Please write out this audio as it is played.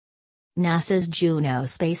NASA's Juno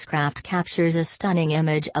spacecraft captures a stunning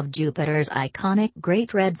image of Jupiter's iconic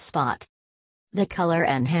Great Red Spot. The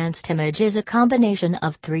color-enhanced image is a combination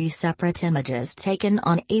of three separate images taken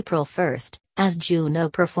on April 1, as Juno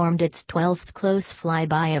performed its 12th close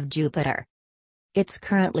flyby of Jupiter. It's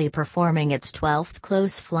currently performing its 12th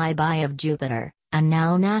close flyby of Jupiter, and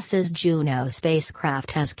now NASA's Juno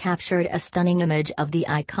spacecraft has captured a stunning image of the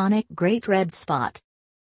iconic Great Red Spot.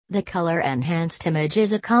 The color-enhanced image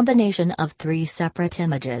is a combination of three separate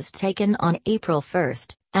images taken on April 1,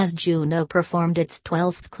 as Juno performed its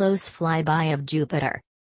 12th close flyby of Jupiter.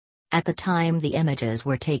 At the time the images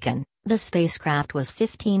were taken, the spacecraft was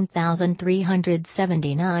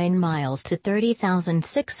 15,379 miles to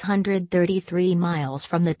 30,633 miles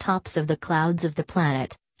from the tops of the clouds of the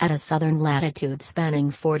planet, at a southern latitude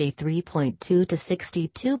spanning 43.2 to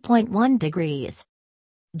 62.1 degrees.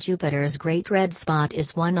 Jupiter's Great Red Spot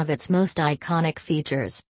is one of its most iconic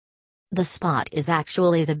features. The spot is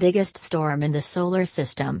actually the biggest storm in the solar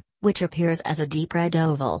system, which appears as a deep red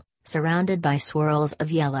oval, surrounded by swirls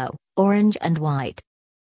of yellow, orange and white.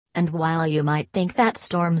 And while you might think that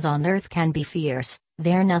storms on Earth can be fierce,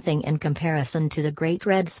 they're nothing in comparison to the Great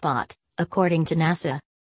Red Spot, according to NASA.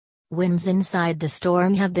 Winds inside the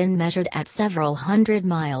storm have been measured at several hundred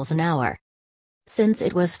miles an hour. Since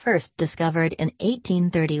it was first discovered in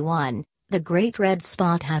 1831, the Great Red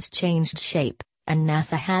Spot has changed shape, and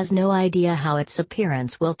NASA has no idea how its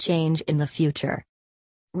appearance will change in the future.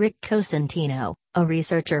 Rick Cosentino, a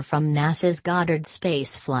researcher from NASA's Goddard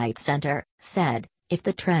Space Flight Center, said, "If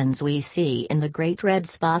the trends we see in the Great Red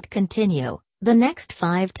Spot continue, the next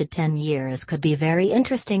 5 to 10 years could be very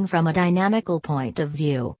interesting from a dynamical point of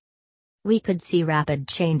view. We could see rapid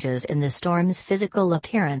changes in the storm's physical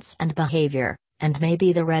appearance and behavior, and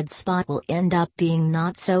maybe the red spot will end up being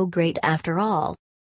not so great after all."